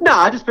impressive. No,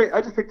 I just picked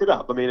it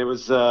up. I mean, it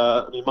was.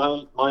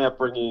 My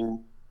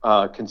upbringing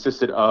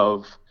consisted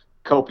of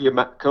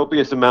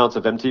copious amounts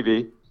of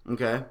MTV.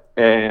 Okay.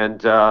 And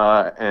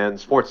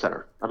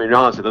SportsCenter. I mean,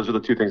 honestly, those are the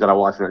two things that I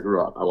watched when I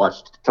grew up. I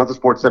watched tons of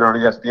SportsCenter on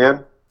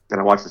ESPN, and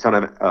I watched a ton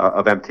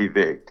of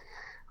MTV.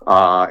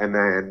 And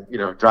then,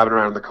 driving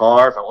around in the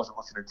car, if I wasn't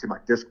listening to my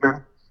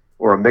Discman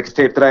or a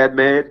mixtape that I had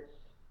made,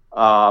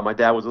 my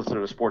dad was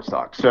listening to sports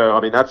talk. So, I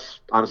mean, that's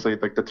honestly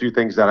the two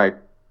things that I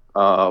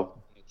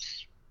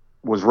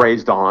was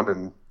raised on,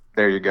 and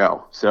there you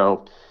go.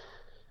 So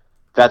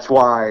that's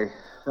why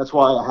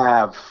I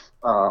have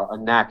a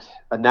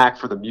knack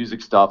for the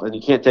music stuff, and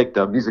you can't take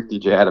the music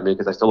DJ out of me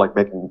because I still like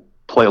making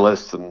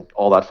playlists and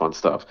all that fun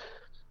stuff.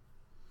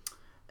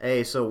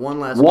 Hey, so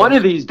one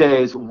of these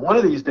days, I'm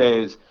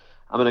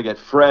gonna get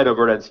Fred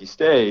over at NC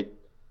State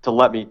to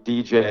let me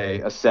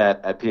DJ a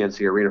set at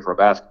PNC Arena for a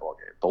basketball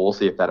game, but we'll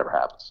see if that ever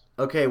happens.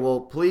 Okay,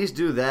 well, please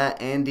do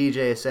that and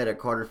DJ a set at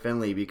Carter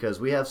Finley because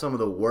we have some of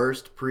the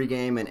worst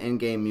pregame and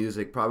endgame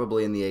music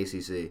probably in the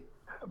ACC.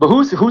 But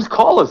whose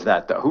call is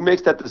that though? Who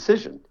makes that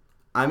decision?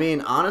 I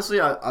mean, honestly,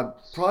 I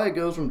probably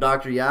goes from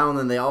Dr. Yao, and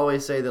then they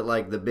always say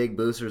that the big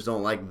boosters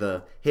don't like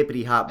the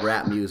hippity hop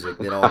rap music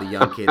that all the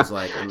young kids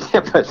like.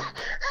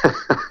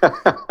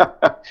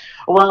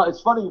 Well,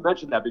 it's funny you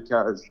mentioned that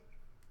because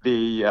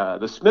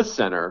the Smith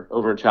Center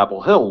over in Chapel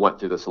Hill went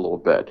through this a little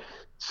bit.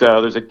 So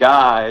there's a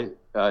guy,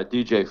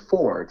 DJ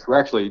Ford, who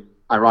actually,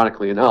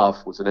 ironically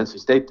enough, was an NC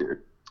State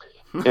dude,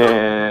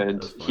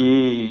 and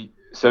he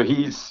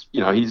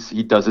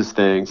does his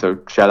thing. So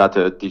shout out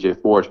to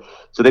DJ Ford.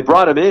 So they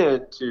brought him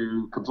in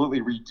to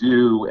completely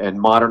redo and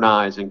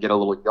modernize and get a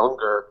little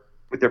younger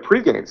with their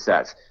pregame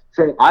sets.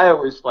 So I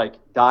always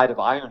died of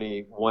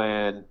irony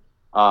when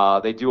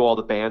they do all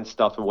the band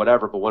stuff and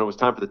whatever, but when it was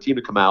time for the team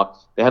to come out,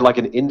 they had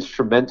an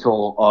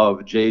instrumental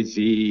of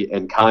Jay-Z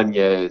and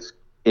Kanye's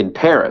In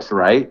Paris,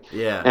 right?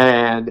 Yeah.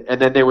 And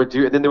then they would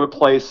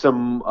play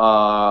some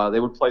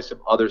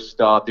other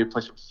stuff. They would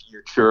play some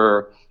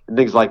Future and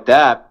things like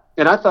that.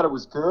 And I thought it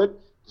was good.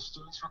 The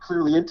students were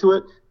clearly into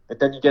it. But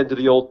then you get into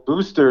the old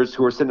boosters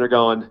who are sitting there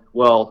going,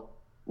 well,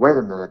 wait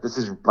a minute. This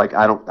is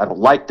I don't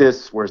like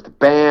this. Where's the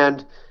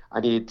band? I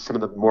need some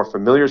of the more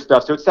familiar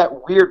stuff. So it's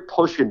that weird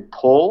push and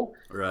pull.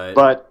 Right.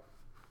 But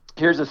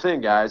here's the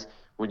thing, guys.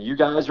 When you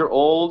guys are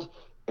old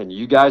and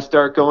you guys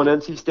start going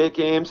NC State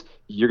games,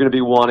 you're going to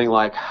be wanting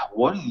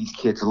what are these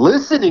kids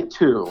listening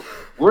to?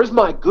 Where's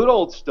my good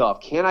old stuff?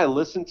 Can I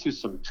listen to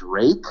some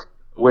Drake?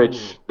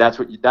 Which that's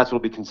what will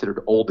be considered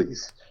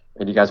oldies.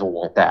 And you guys will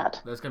want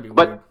that. That's going to be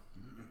weird.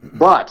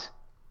 But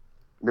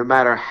no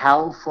matter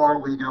how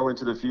far we go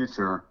into the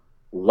future,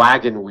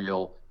 Wagon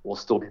Wheel will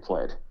still be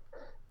played.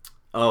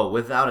 Oh,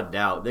 without a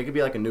doubt. There could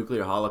be a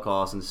nuclear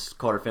holocaust and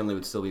Carter Finley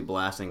would still be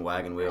blasting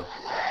Wagon Wheel.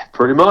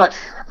 Pretty much.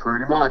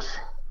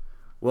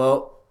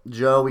 Well,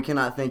 Joe, we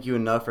cannot thank you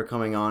enough for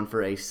coming on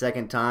for a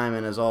second time.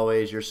 And as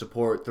always, your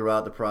support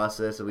throughout the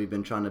process that we've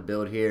been trying to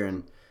build here.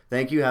 And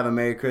thank you. Have a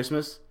Merry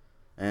Christmas.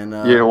 And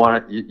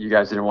you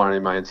guys didn't want any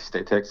of my NC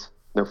State takes?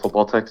 No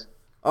football takes?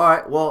 All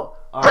right. Well,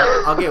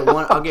 I'll get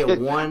one.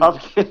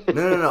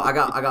 No. I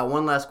got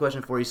one last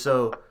question for you.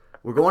 So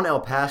we're going to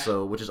El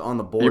Paso, which is on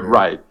the border. You're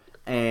right.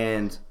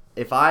 And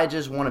if I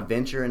just want to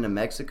venture into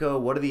Mexico,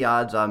 what are the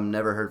odds I'm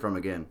never heard from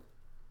again?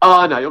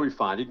 Oh, no, you'll be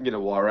fine. You can get a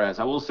Juarez.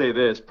 I will say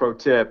this, pro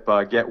tip,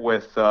 get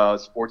with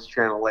Sports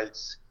Channel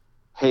 8's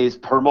Hayes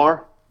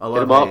Permar. I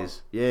love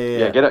Hayes.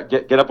 Yeah.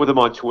 Get up with him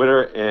on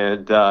Twitter,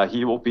 and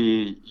he will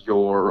be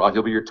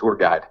your tour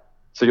guide.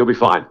 So you'll be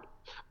fine.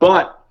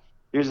 But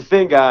here's the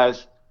thing,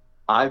 guys.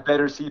 I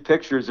better see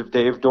pictures of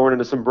Dave Doeren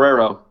in a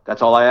sombrero.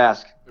 That's all I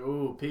ask.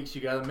 Ooh, Peaks,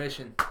 you got a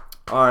mission.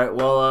 All right.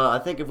 Well, I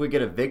think if we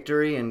get a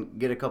victory and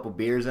get a couple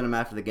beers in him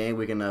after the game,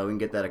 we can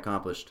get that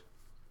accomplished.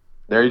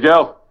 There you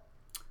go.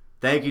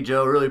 Thank you,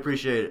 Joe. Really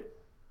appreciate it.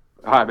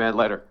 All right, man.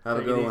 Later. Have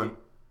a good one.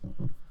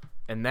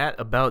 And that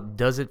about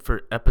does it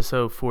for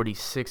episode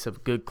 46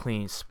 of Good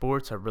Clean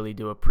Sports. I really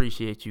do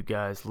appreciate you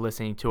guys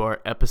listening to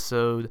our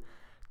episode.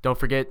 Don't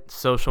forget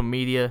social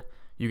media.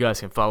 You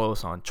guys can follow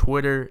us on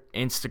Twitter,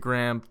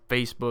 Instagram,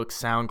 Facebook,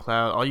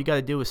 SoundCloud. All you got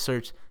to do is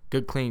search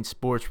Good Clean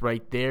Sports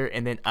right there.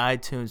 And then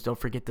iTunes. Don't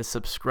forget to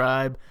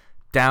subscribe,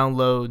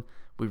 download.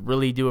 We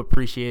really do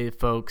appreciate it,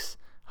 folks.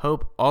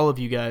 Hope all of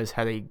you guys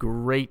had a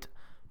great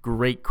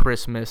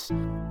Christmas.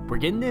 We're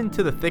getting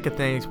into the thick of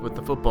things with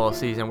the football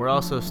season. We're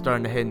also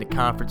starting to head into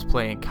conference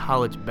play in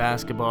college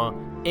basketball.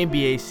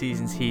 NBA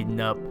season's heating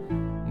up.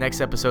 Next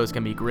episode is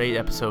going to be great.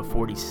 Episode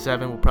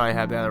 47. We'll probably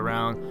have that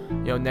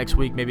around, next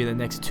week, maybe the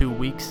next 2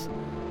 weeks.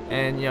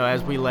 And,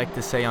 as we like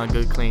to say on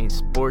Good Clean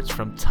Sports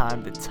from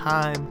time to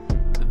time,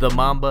 the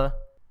Mamba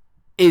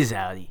is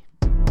outie.